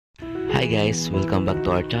Hi guys, welcome back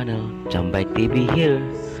to our channel, Jambike TV here.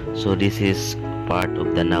 So this is part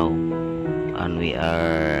of Danao and we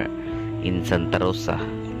are in Santa Rosa.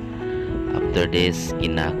 After this,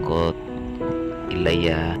 Guinacot,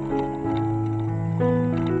 Ilaya,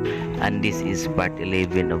 and this is part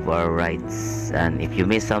 11 of our rides. And if you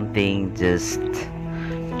miss something, just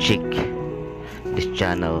check this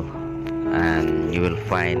channel and you will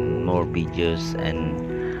find more videos and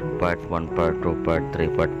part 1, part 2, part 3,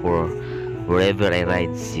 part 4, wherever I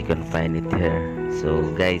ride you can find it here. So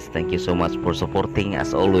guys, thank you so much for supporting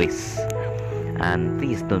as always, and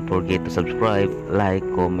please don't forget to subscribe, like,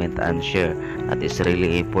 comment and share. That is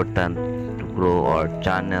really important to grow our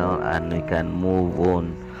channel and we can move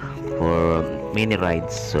on for many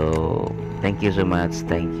rides. So thank you so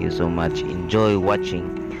much, enjoy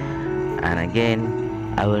watching. And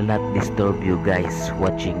again, I will not disturb you guys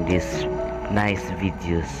watching this nice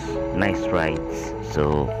videos, nice rides.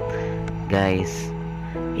 So guys,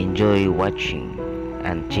 enjoy watching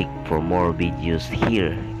and check for more videos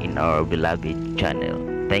here in our beloved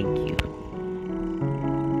channel. Thank you.